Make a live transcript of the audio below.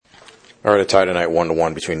All right, a tie tonight,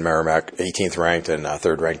 1-1 between Merrimack, 18th ranked, and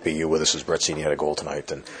 3rd ranked BU. With us is Brett Seney, had a goal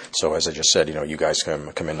tonight. And so, as I just said, you guys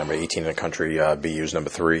come in number 18 in the country. BU's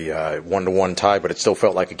number 3, 1-1 tie, but it still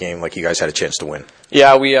felt like a game like you guys had a chance to win.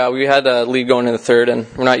 Yeah, we had a lead going in the third, and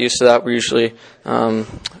we're not used to that. We're usually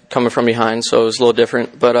coming from behind, so it was a little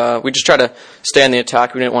different. But we just tried to stay on the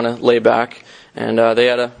attack. We didn't want to lay back, and they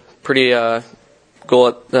had a pretty goal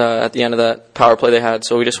at the end of that power play they had.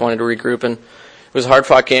 So we just wanted to regroup, and it was a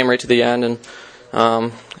hard-fought game right to the end,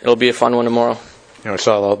 and it'll be a fun one tomorrow. I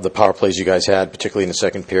saw the power plays you guys had, particularly in the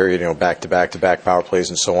second period, back-to-back power plays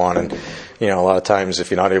and so on. And, a lot of times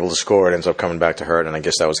if you're not able to score, it ends up coming back to hurt, and I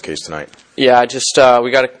guess that was the case tonight. Yeah, just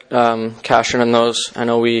we got to cash in on those. I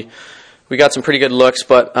know we got some pretty good looks,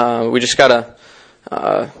 but we just got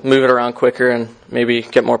to move it around quicker and maybe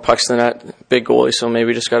get more pucks than that big goalie. So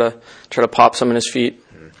maybe just got to try to pop some in his feet.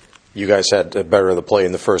 You guys had better of the play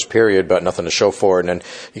in the first period, but nothing to show for it. And then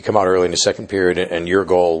you come out early in the second period, and your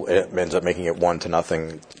goal ends up making it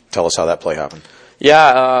 1-0. Tell us how that play happened.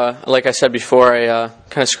 Yeah, like I said before, I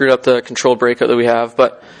kind of screwed up the controlled breakout that we have.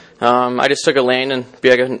 But I just took a lane, and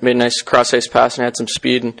Biega made a nice cross-ice pass and had some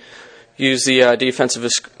speed and used the defensive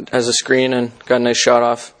as a screen and got a nice shot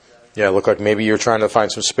off. Yeah, it looked like maybe you were trying to find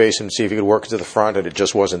some space and see if you could work it to the front, and it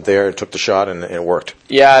just wasn't there. It took the shot, and it worked.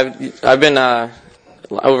 Yeah, I've been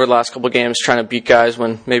over the last couple of games trying to beat guys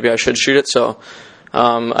when maybe I should shoot it. So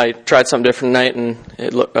I tried something different tonight, and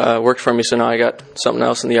it worked for me. So now I got something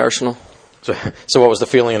else in the arsenal. So what was the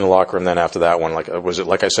feeling in the locker room then after that one? Was it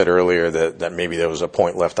like I said earlier that maybe there was a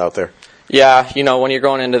point left out there? Yeah, when you're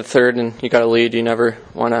going into the third and you got a lead, you never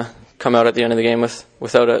want to come out at the end of the game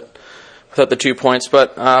without the 2 points.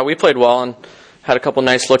 But we played well and had a couple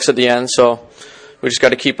nice looks at the end. So we just got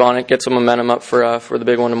to keep on it, get some momentum up for the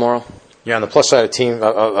big one tomorrow. Yeah, on the plus side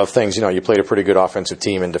of things, you played a pretty good offensive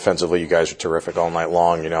team, and defensively you guys were terrific all night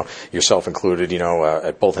long, yourself included,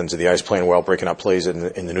 at both ends of the ice, playing well, breaking up plays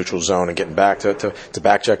in the neutral zone and getting back to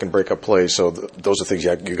back check and break up plays. So those are things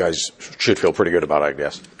you guys should feel pretty good about, I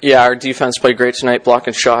guess. Yeah, our defense played great tonight,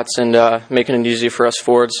 blocking shots and making it easy for us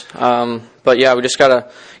forwards. But yeah, we just got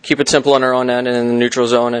to keep it simple on our own end and in the neutral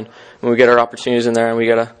zone, and when we get our opportunities in there, and we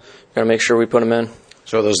got to make sure we put them in.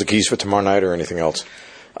 So are those the keys for tomorrow night or anything else?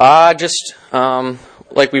 Just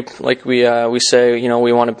like we say,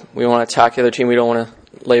 we want to attack the other team. We don't want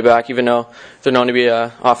to lay back, even though they're known to be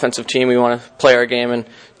an offensive team. We want to play our game and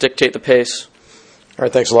dictate the pace. All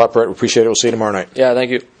right, thanks a lot, Brett. We appreciate it. We'll see you tomorrow night. Yeah, thank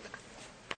you.